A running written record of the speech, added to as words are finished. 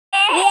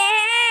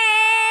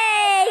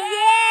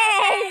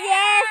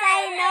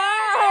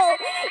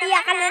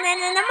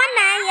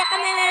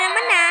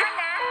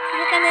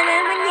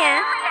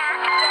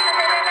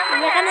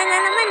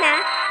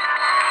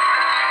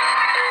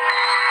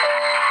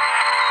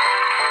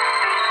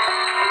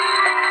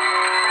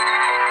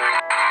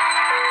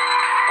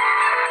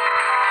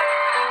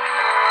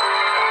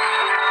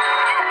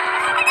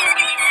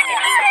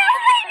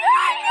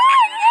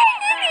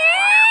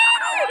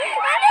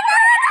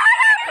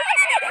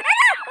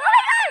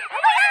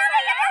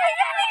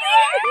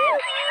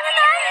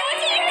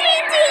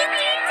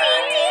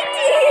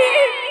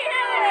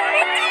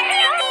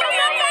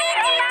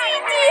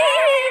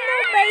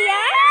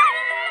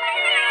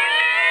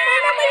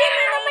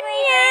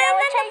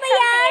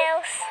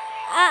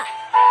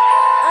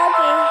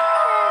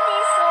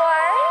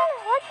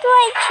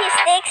is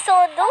the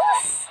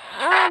Exodus?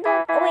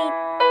 Wait.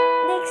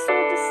 The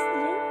Exodus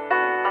yun?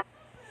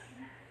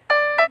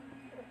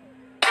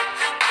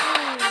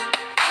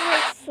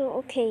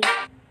 Okay.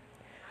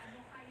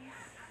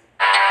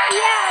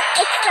 Yeah,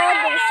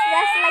 Exodus.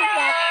 That's like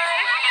that.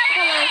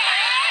 Come on.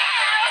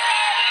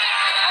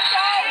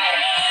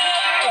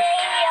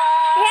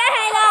 Yeah,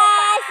 hello.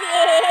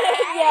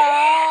 Yo,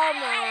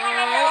 man.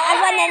 I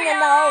wanna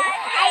know.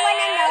 I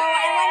wanna know.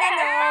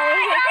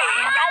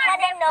 I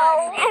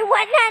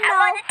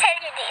wanna tell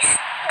you this.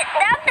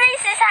 That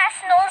place has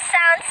no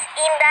sounds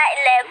in the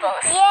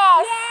levels.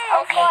 Yes.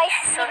 Okay.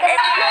 So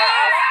let's go.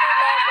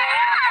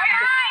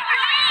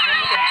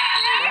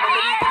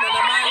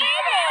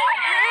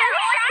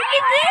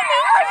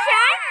 Beginning,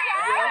 Oshan?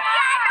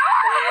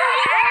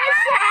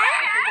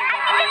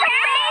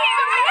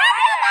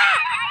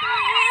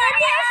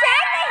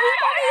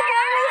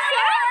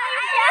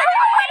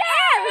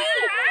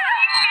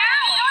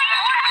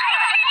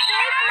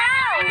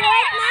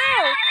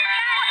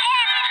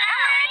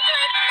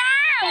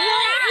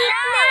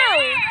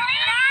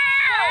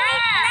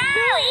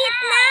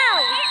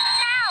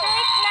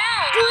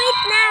 Do it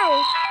now.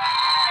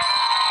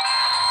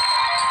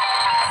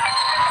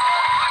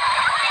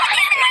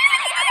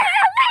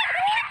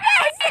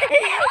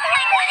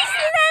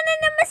 Sana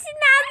naman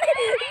sinabi.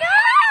 No!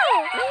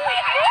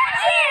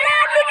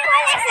 Sinabi ko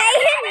lang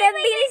sa'yo.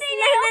 Nabilis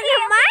lang na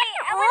naman.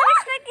 I want to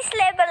start this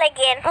level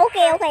again.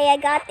 Okay, I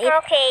got it.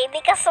 Okay,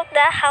 because of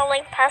the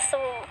howling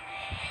puzzle.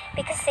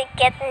 Because it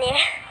get near.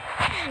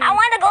 I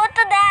want to go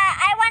to the...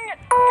 I want to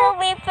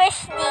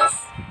refresh this.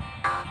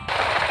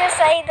 Because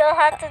I know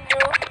how to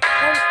do.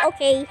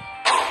 Okay.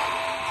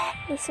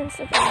 Listen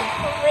to me.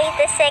 Wait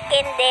a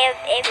second there,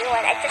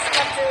 everyone. I just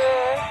want to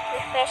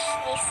refresh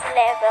this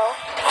level.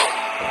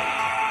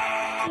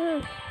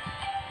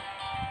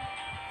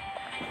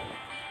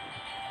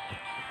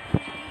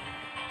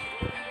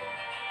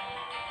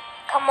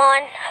 Come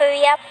on,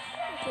 hurry up.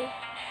 Okay.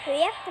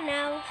 Hurry up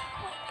now.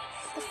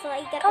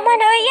 Come on,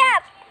 hurry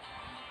up.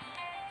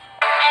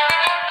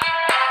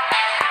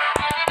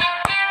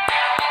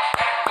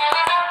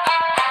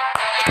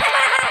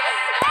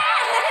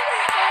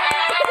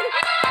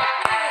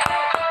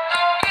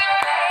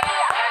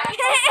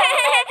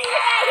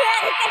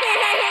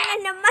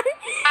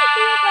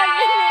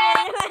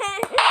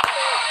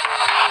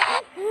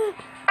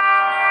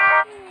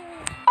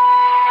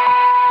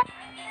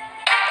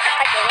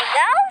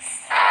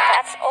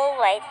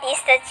 This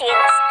is the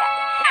Geno Sky.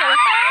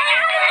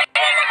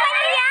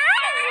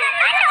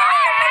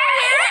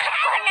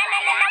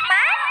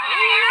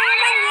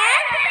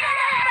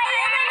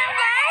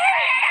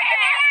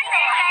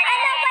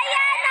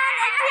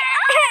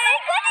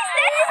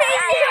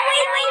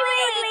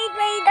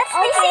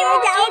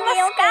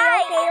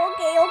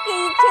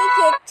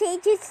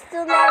 Change it to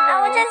level.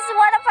 I just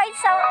want to find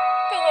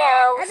something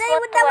else.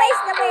 The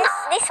west.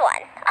 This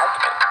one.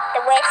 Okay.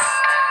 The west.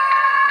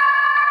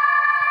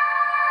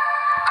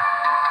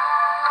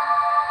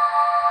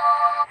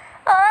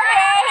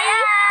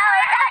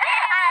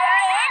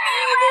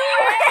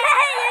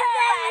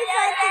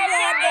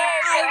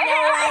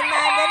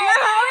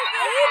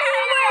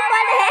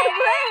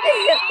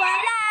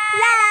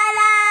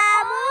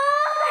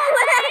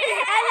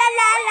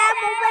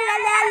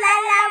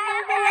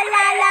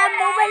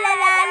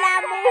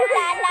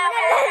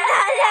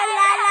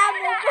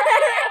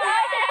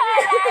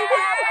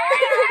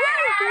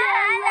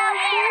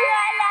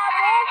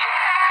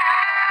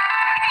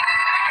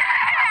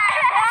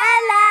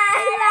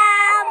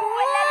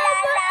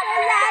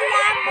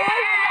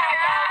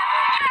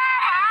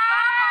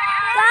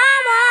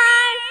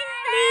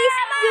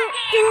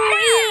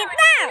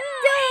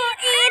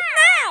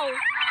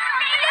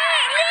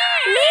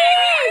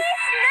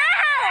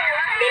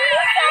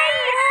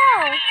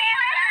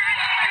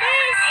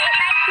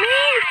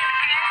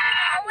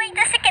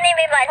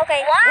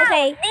 Okay. Wow,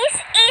 okay. This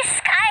is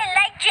sky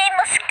like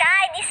Geno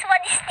Sky. This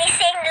one is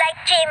designed like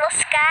Geno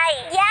Sky.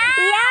 Yeah,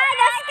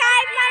 the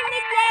sky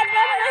planet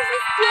level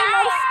versus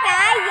Geno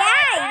Sky.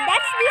 Yeah,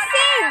 that's the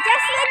same.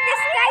 Just like the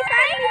sky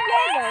planet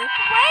level.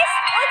 West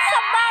on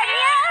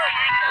Sabania.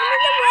 In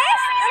the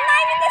west? I'm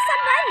in the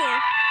Sabania.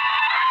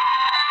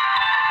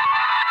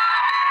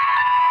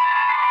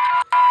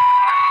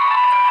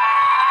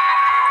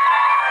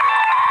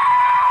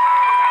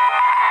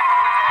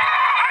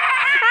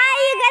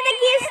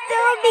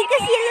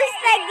 Because you lose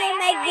the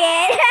game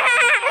again.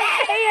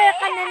 Ayun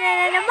ka na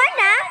naman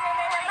ha.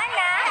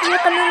 Ayun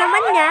ka na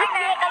naman ha.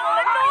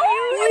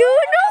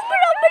 Yun o,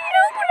 kulaban na.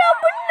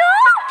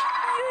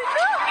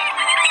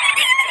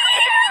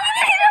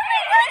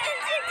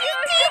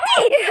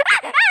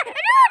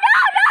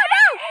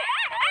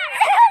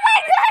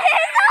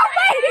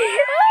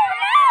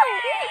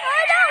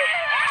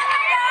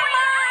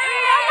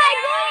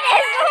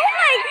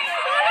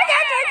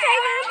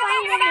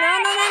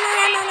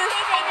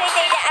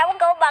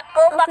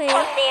 Go back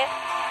from there.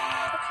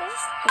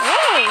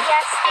 Hey.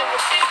 Just do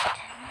it.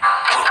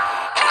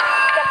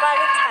 The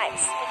body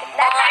times.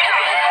 That's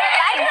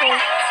Okay.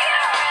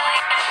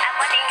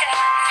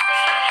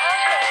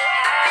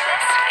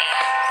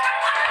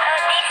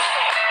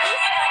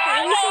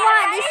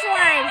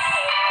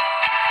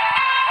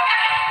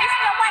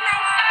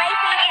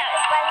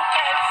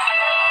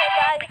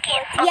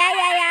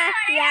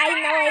 I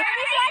know it.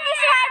 This one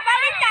is my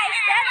Valentine's.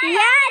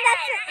 Yeah,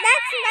 that's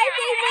my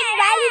favorite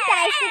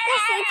Valentine's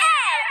because it's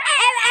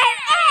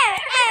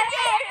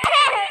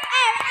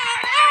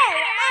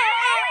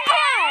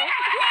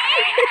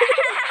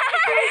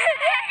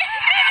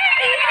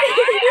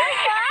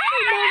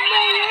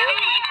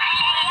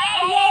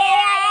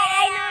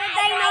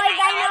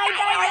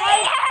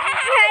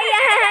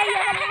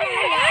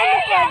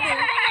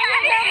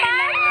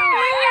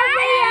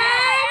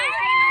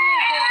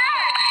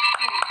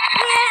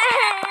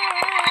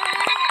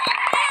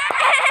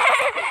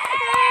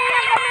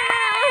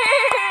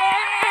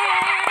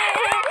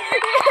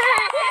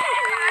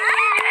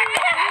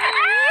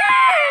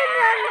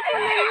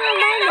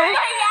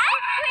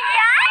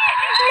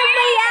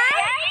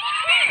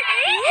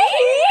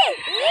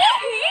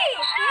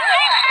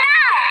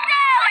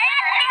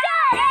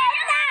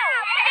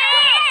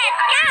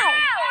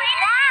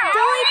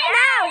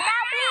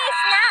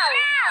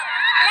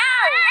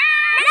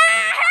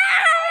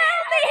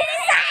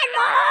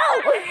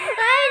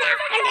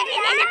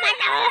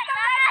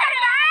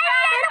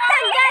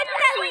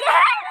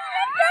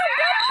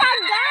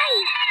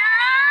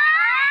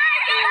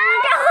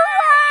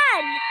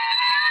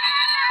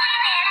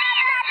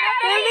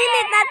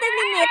not a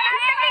minute.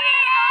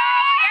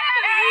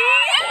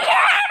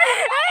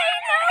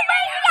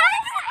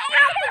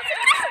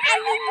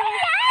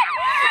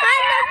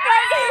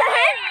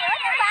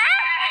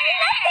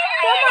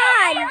 Come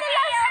on.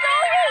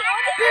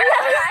 The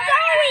love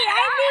story.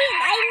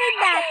 I need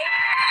that.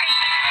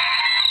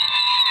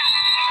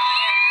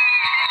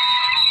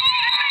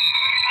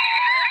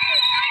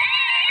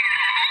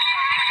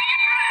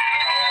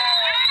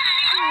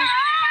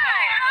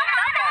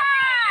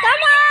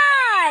 Come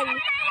on.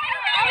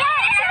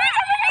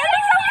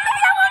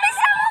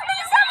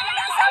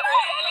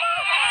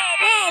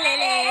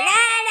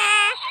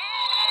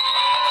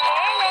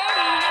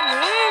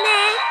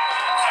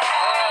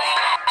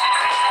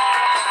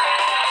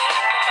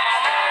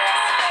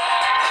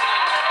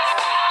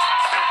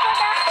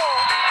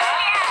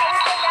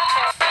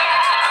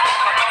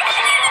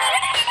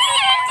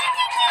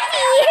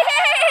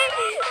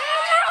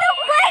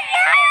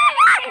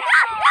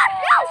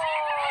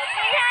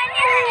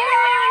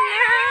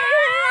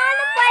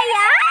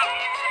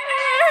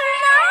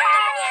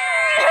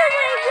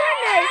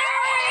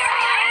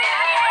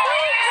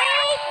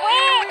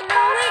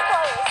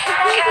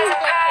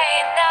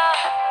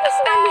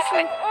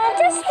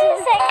 Just 2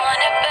 seconds.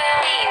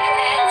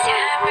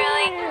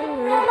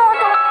 No.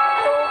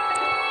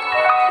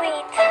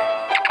 Wait.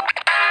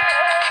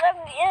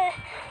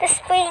 The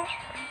spring.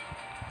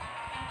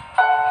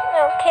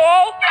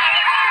 Okay.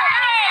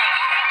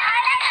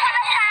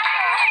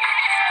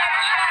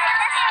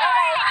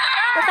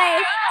 Okay.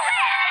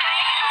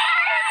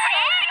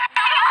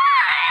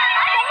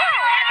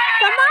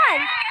 Come on.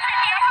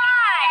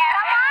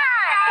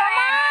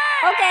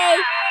 Okay.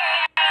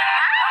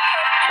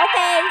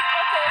 Okay.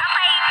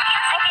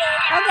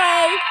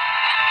 Okay.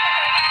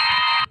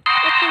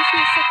 Okay,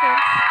 3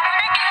 seconds.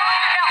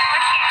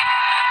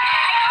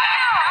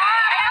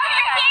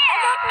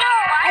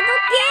 I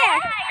don't care.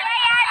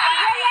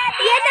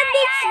 Yeah, the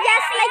beats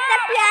just like the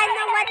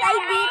piano what I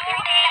did.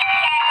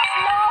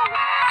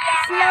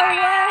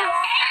 Slower.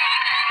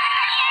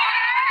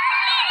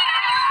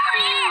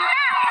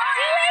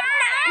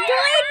 Do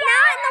it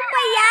now. Ano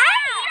ba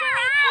yan?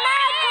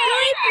 Do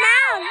it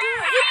now. Do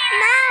it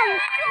now.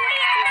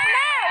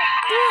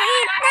 Do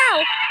it now.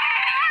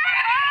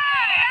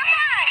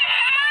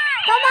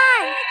 Come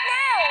on.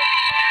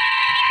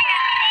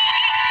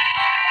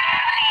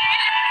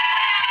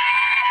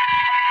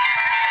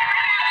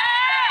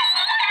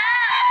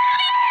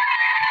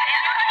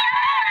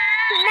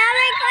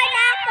 Na-record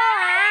ako,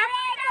 ha?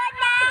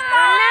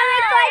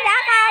 Na-record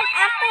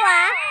ako,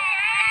 ha?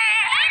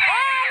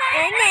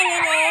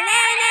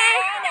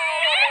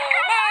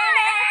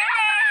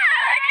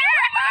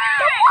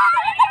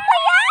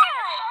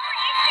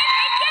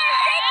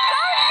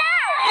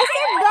 I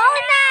said go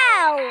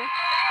now.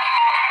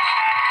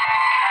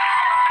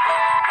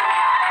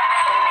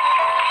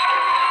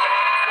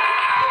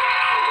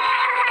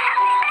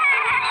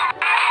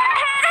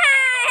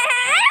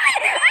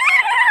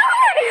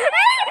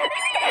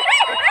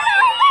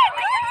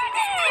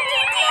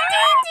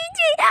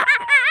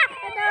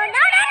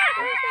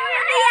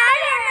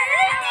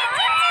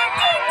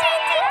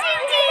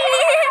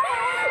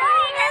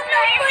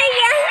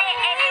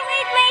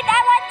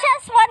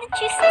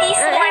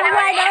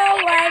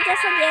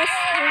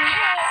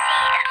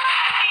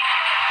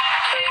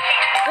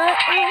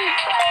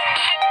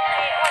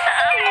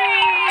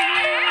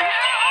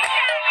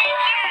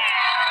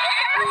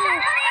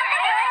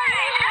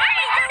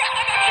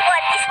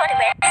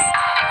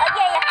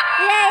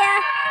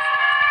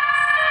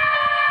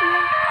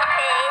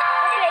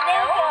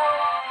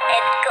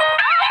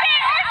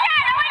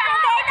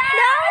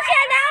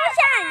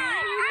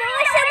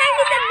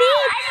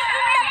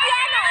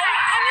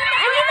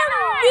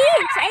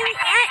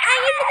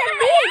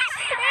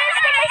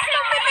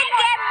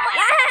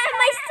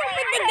 My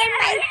stupid again,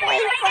 my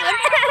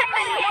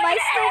boyfriend.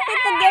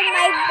 again,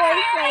 my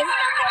boyfriend.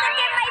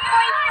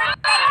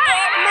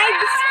 My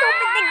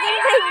stupid again,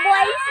 my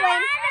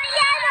boyfriend.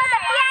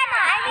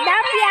 The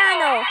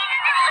piano.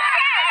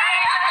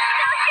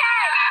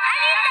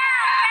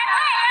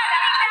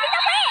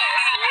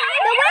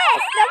 The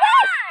West.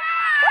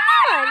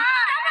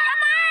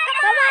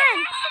 Come on.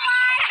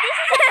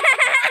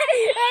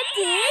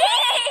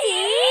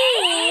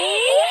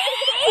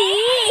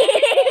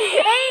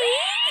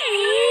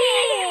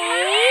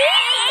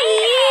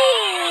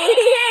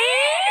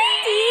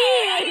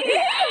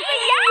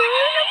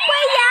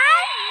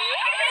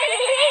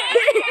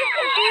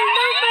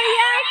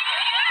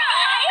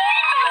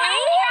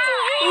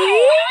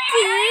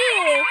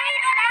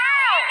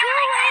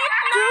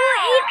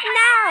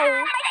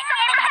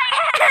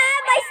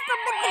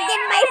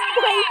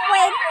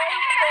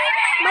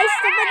 My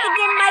stupid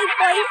again, my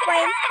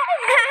boyfriend.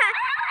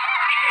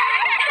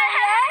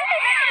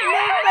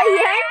 Ano ba yan? Ano ba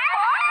yan?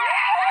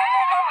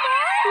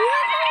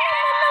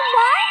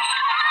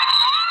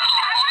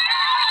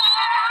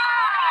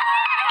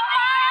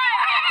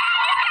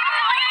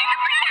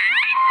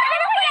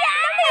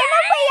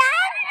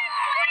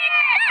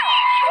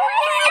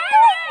 Okay, do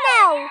it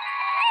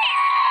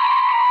now.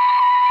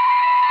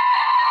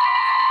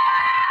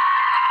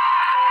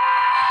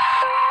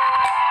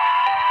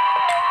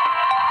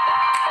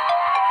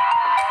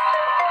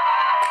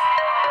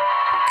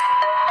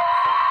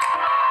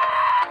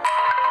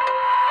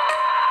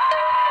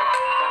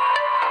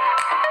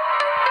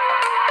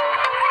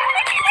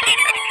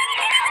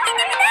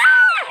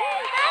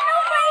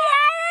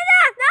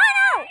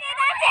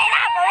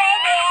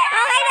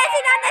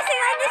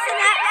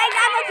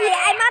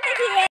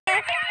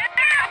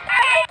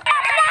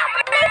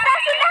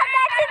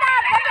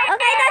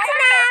 Okay, that's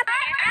enough.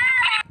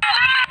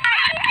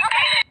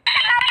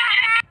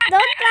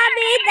 Don't grab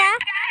it, ah.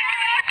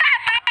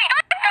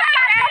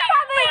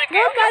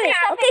 Don't grab it.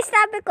 Okay,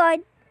 stop record.